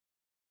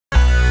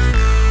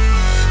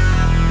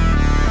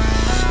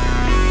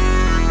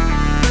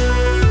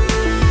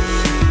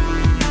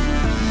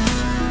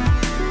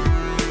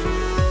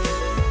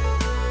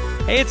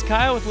it's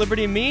Kyle with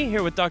Liberty.me,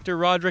 here with Dr.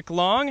 Roderick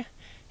Long,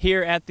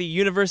 here at the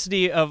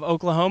University of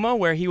Oklahoma,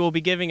 where he will be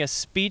giving a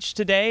speech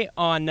today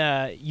on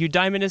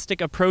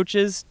eudaimonistic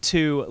approaches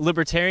to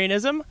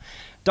libertarianism.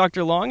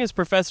 Dr. Long is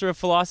professor of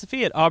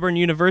philosophy at Auburn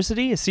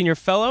University, a senior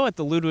fellow at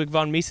the Ludwig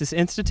von Mises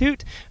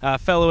Institute,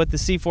 fellow at the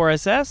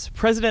C4SS,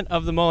 president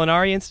of the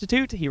Molinari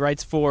Institute. He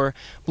writes for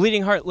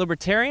Bleeding Heart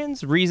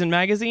Libertarians, Reason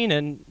Magazine,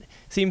 and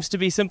seems to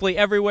be simply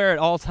everywhere at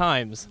all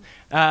times.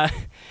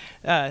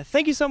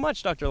 Thank you so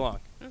much, Dr. Long.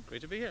 Oh,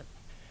 great to be here.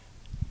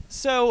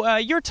 So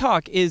your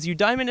talk is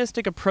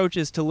Eudaimonistic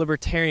Approaches to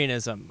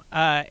Libertarianism,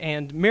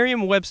 and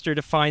Merriam-Webster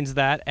defines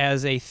that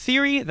as a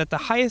theory that the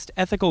highest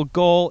ethical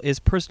goal is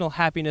personal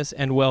happiness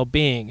and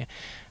well-being.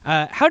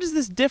 How does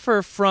this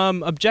differ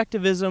from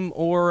objectivism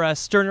or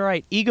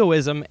Stirnerite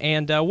egoism,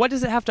 and what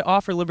does it have to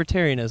offer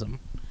libertarianism?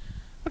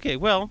 Okay,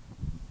 well,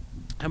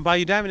 and by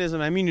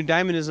eudaimonism, I mean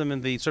eudaimonism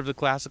in the sort of the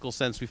classical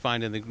sense we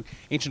find in the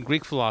ancient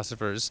Greek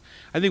philosophers.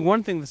 I think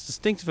one thing that's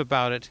distinctive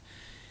about it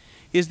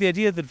is the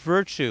idea that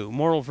virtue,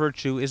 moral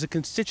virtue, is a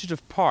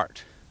constitutive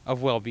part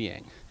of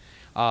well-being,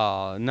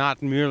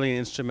 not merely an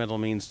instrumental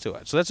means to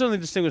it. So that certainly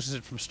distinguishes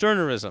it from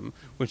Stirnerism,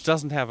 which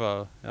doesn't have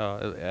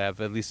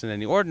at least in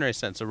any ordinary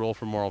sense, a role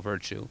for moral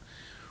virtue.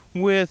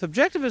 With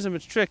objectivism,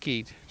 it's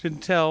tricky to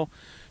tell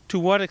to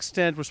what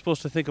extent we're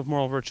supposed to think of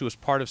moral virtue as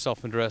part of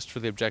self-interest for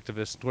the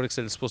objectivist, to what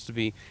extent it's supposed to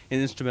be an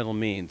instrumental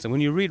means. And when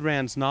you read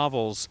Rand's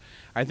novels,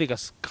 I think a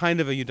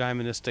kind of a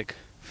eudaimonistic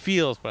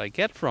feel is what I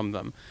get from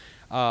them.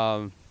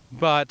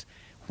 But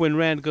when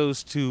Rand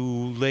goes to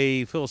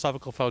lay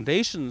philosophical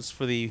foundations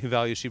for the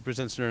values she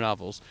presents in her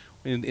novels,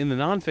 in the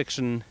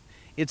nonfiction,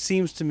 it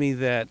seems to me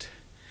that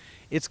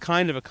it's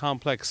kind of a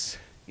complex,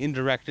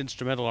 indirect,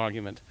 instrumental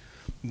argument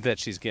that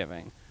she's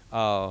giving.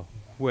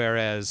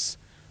 Whereas,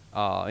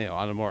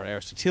 on a more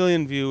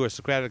Aristotelian view or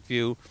Socratic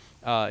view,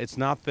 it's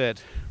not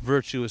that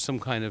virtue is some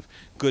kind of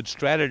good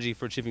strategy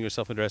for achieving your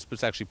self-interest, but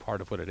it's actually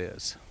part of what it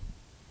is.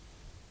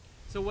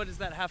 So what does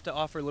that have to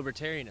offer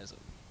libertarianism?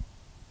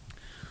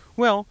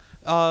 Well,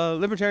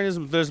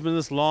 libertarianism, there's been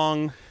this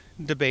long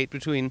debate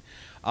between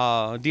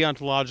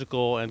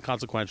deontological and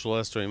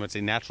consequentialist, or you might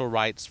say natural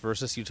rights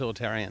versus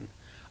utilitarian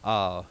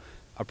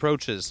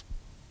approaches.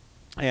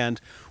 And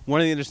one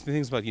of the interesting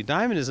things about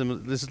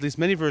eudaimonism, there's at least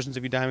many versions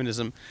of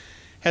eudaimonism,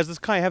 have this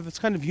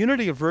kind of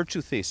unity of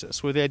virtue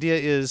thesis, where the idea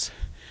is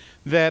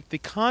that the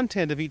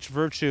content of each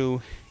virtue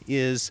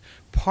is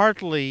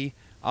partly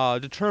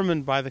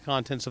determined by the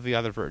contents of the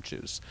other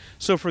virtues.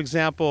 So, for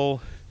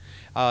example,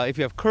 if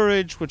you have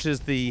courage, which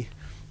is the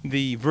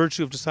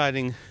virtue of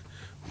deciding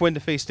when to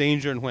face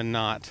danger and when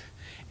not,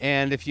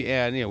 and if you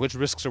add, which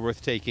risks are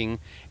worth taking,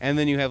 and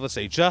then you have, let's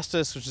say,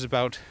 justice, which is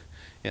about,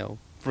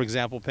 for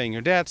example, paying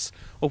your debts.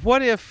 Well,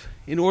 what if,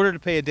 in order to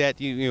pay a debt,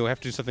 you have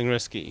to do something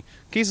risky?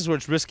 Cases where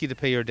it's risky to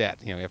pay your debt,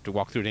 you have to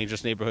walk through a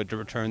dangerous neighborhood to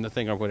return the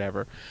thing or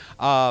whatever.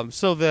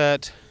 So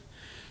that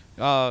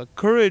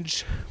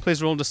courage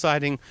plays a role in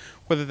deciding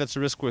whether that's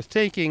a risk worth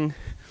taking.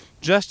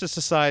 Justice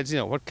decides,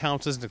 what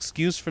counts as an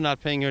excuse for not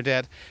paying your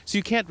debt. So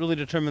you can't really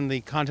determine the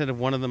content of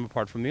one of them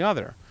apart from the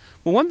other.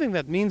 Well, one thing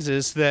that means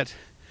is that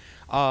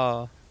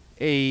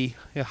a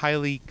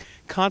highly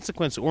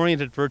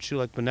consequence-oriented virtue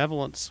like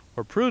benevolence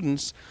or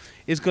prudence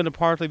is going to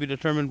partly be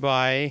determined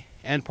by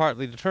and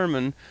partly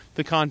determine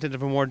the content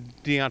of a more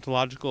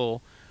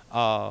deontological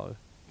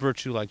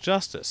virtue like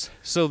justice.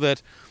 So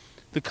that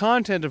the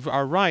content of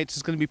our rights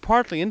is going to be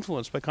partly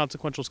influenced by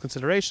consequential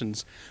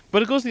considerations,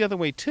 but it goes the other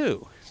way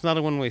too. It's not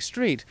a one-way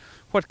street.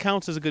 What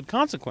counts as a good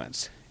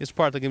consequence is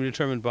partly going to be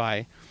determined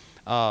by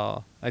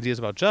ideas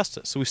about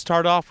justice. So we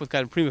start off with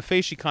kind of prima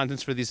facie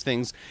contents for these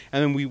things,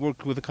 and then we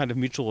work with a kind of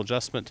mutual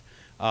adjustment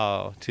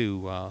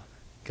to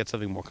get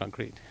something more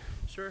concrete.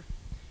 Sure.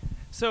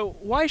 So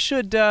why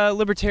should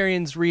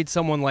libertarians read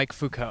someone like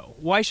Foucault?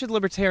 Why should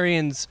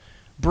libertarians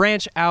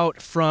branch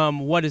out from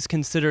what is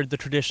considered the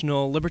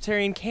traditional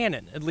libertarian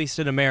canon, at least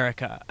in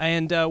America?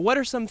 And what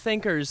are some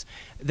thinkers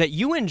that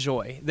you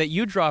enjoy, that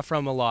you draw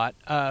from a lot,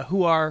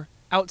 who are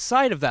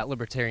outside of that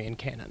libertarian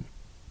canon?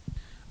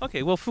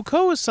 Okay, well,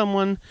 Foucault is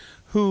someone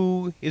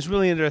who is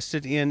really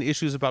interested in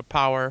issues about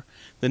power,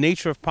 the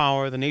nature of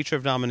power, the nature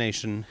of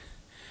domination.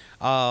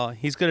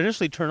 He's going to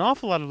initially turn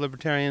off a lot of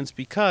libertarians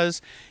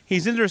because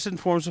he's interested in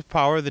forms of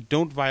power that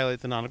don't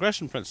violate the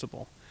non-aggression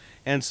principle.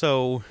 And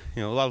so,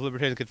 a lot of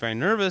libertarians get very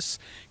nervous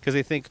because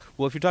they think,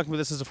 well, if you're talking about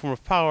this as a form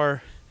of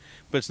power,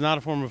 but it's not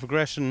a form of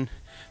aggression,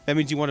 that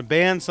means you want to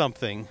ban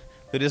something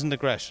that isn't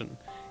aggression,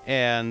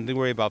 and they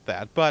worry about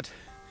that. But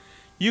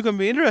you can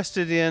be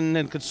interested in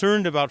and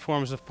concerned about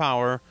forms of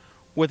power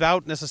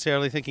without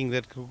necessarily thinking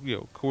that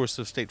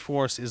coercive state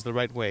force is the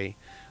right way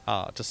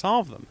to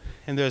solve them.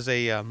 And there's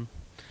a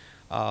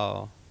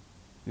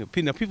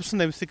people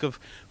sometimes think of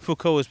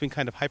Foucault as being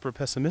kind of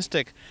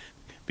hyper-pessimistic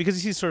because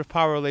he sees sort of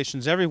power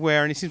relations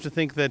everywhere, and he seems to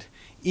think that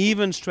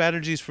even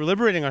strategies for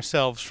liberating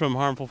ourselves from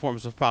harmful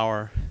forms of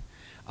power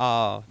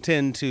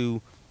tend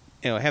to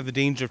have the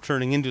danger of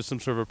turning into some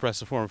sort of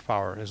oppressive form of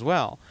power as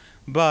well.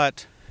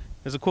 But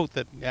there's a quote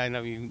that I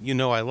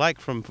know I like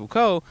from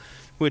Foucault,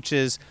 which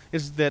is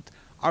that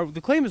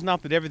the claim is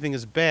not that everything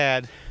is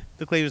bad.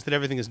 The claim is that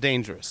everything is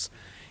dangerous.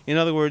 In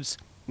other words,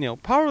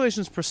 power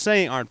relations per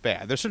se aren't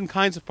bad. There are certain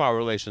kinds of power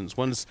relations.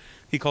 One's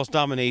he calls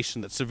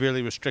domination, that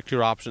severely restrict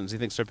your options. He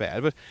thinks they're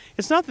bad. But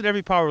it's not that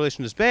every power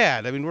relation is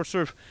bad. I mean, we're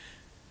sort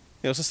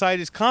of,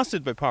 society is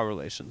constituted by power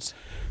relations.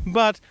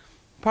 But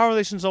power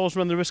relations always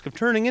run the risk of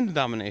turning into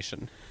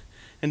domination.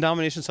 And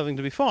domination is something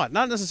to be fought.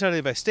 Not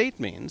necessarily by state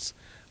means.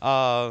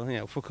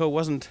 Foucault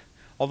wasn't,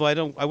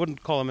 although I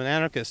wouldn't call him an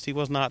anarchist, he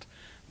was not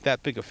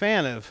that big a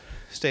fan of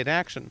state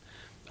action.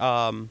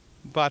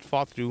 But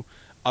fought through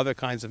other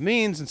kinds of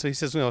means, and so he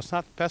says, it's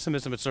not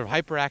pessimism, it's sort of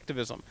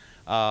hyperactivism.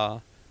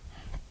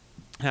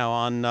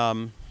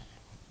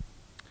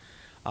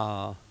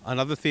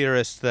 Another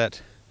theorist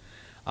that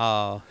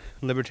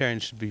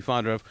libertarians should be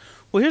fonder of.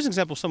 Well, here's an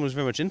example of someone who's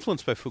very much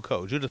influenced by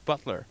Foucault, Judith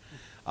Butler.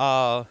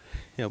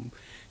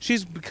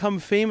 She's become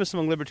famous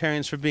among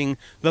libertarians for being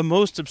the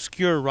most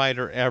obscure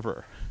writer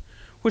ever,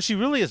 which she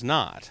really is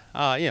not.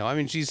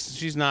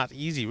 She's not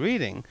easy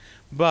reading,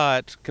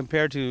 but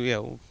compared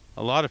to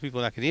a lot of people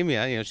in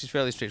academia, she's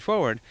fairly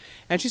straightforward,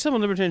 and she's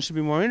someone libertarians should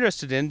be more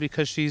interested in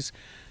because she's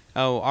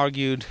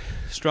argued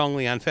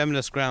strongly on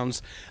feminist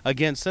grounds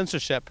against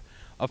censorship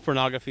of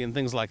pornography and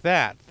things like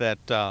that. That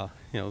a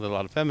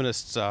lot of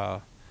feminists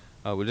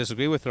would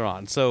disagree with her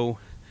on. So,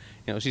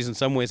 she's in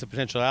some ways a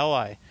potential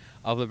ally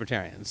of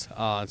libertarians.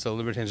 And so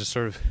libertarians are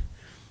sort of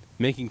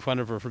making fun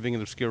of her for being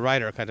an obscure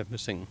writer, kind of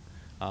missing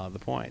the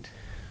point.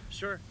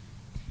 Sure.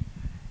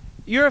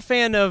 You're a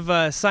fan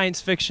of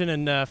science fiction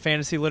and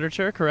fantasy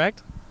literature,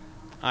 correct?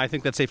 I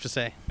think that's safe to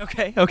say.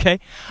 Okay.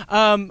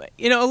 A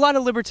lot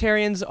of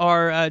libertarians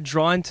are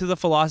drawn to the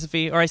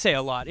philosophy, or I say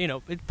a lot,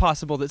 it's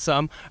possible that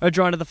some are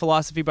drawn to the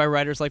philosophy by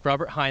writers like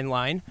Robert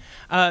Heinlein.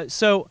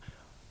 So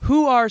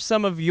who are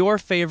some of your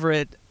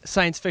favorite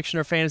science fiction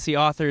or fantasy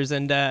authors,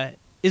 and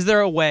is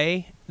there a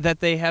way that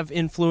they have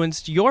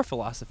influenced your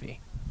philosophy?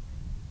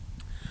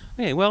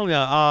 Okay, well,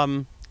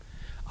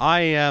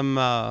 I am,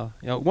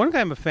 one guy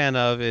I'm a fan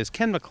of is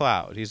Ken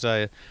MacLeod. He's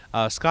a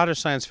Scottish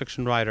science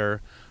fiction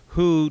writer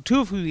two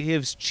of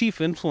his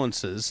chief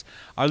influences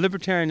are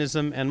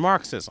libertarianism and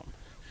Marxism,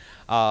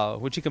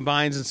 which he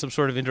combines in some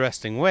sort of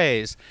interesting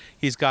ways.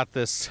 He's got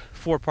this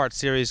 4-part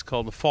series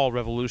called The Fall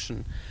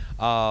Revolution,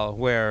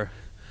 where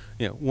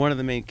one of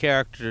the main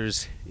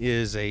characters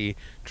is a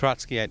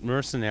Trotskyite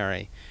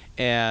mercenary,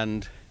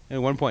 and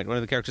at one point, one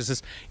of the characters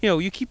says,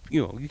 you keep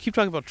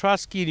talking about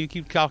Trotsky and you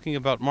keep talking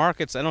about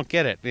markets. I don't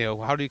get it.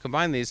 How do you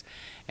combine these?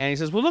 And he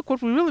says, well, look,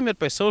 what we really meant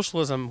by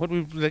socialism,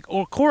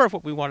 or core of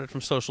what we wanted from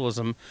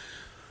socialism,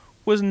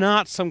 was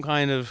not some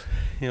kind of,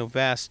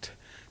 vast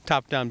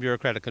top-down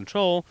bureaucratic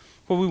control.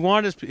 What we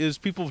want is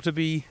people to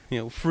be,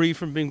 free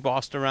from being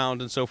bossed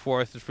around and so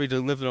forth, free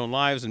to live their own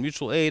lives and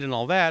mutual aid and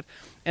all that.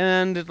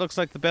 And it looks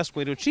like the best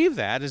way to achieve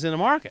that is in a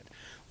market.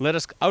 Let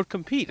us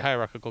outcompete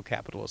hierarchical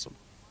capitalism.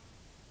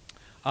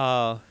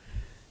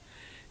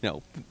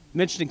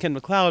 Mentioning Ken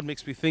MacLeod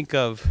makes me think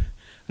of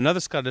another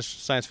Scottish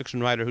science fiction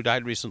writer who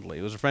died recently.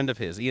 It was a friend of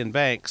his, Ian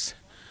Banks,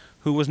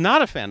 who was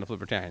not a fan of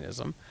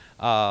libertarianism.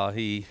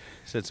 He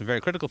said some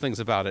very critical things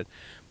about it,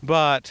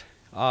 but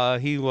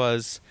he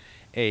was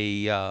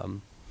a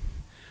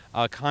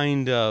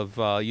kind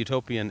of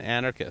utopian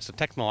anarchist, a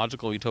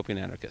technological utopian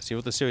anarchist. He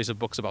wrote a series of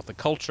books about the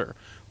culture,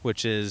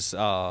 which is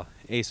a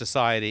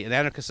society, an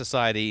anarchist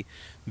society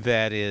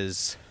that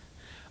is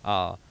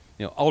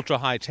ultra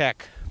high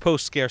tech,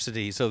 post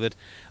scarcity, so that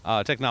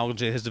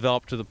technology has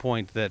developed to the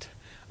point that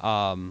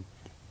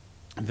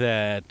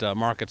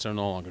markets are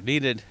no longer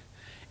needed,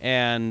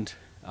 and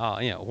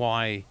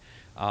why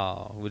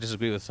we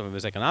disagree with some of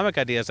his economic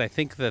ideas. I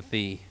think that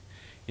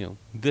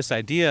this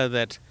idea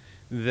that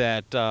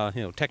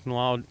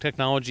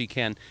technology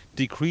can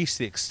decrease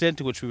the extent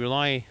to which we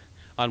rely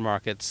on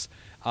markets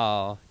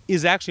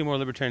is actually a more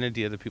libertarian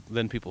idea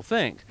than people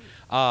think,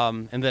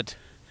 and that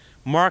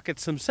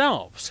markets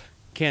themselves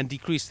can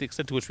decrease the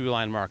extent to which we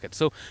rely on markets.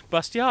 So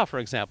Bastiat, for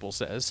example,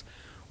 says,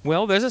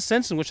 well, there's a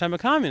sense in which I'm a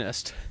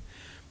communist,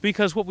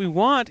 because what we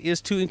want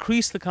is to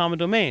increase the common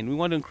domain. We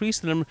want to increase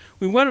the number.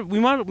 We want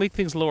to make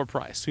things lower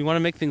priced. We want to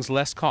make things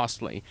less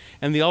costly,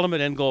 and the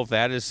ultimate end goal of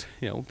that is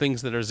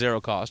things that are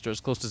zero cost, or as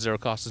close to zero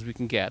cost as we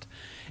can get.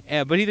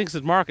 But he thinks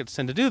that markets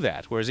tend to do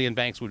that, whereas Ian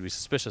Banks would be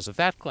suspicious of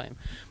that claim.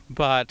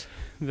 But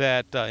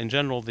that in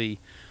general the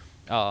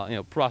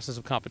process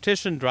of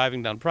competition,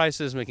 driving down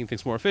prices, making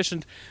things more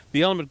efficient,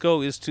 the ultimate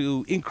goal is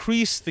to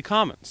increase the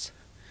commons.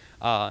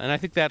 And I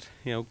think that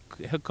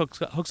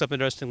hooks up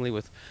interestingly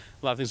with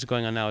a lot of things that are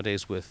going on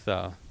nowadays with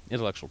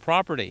intellectual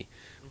property,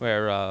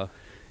 where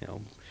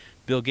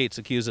Bill Gates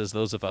accuses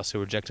those of us who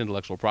reject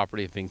intellectual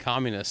property of being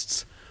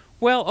communists.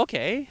 Well,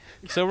 okay,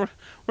 so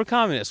we're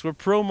communists. We're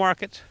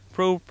pro-market,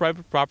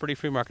 pro-private property,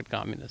 free market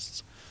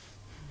communists.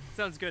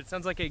 Sounds good.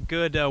 Sounds like a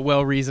good,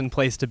 well-reasoned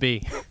place to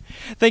be.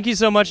 Thank you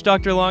so much,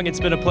 Dr. Long. It's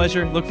been a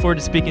pleasure. Look forward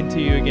to speaking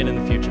to you again in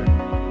the future.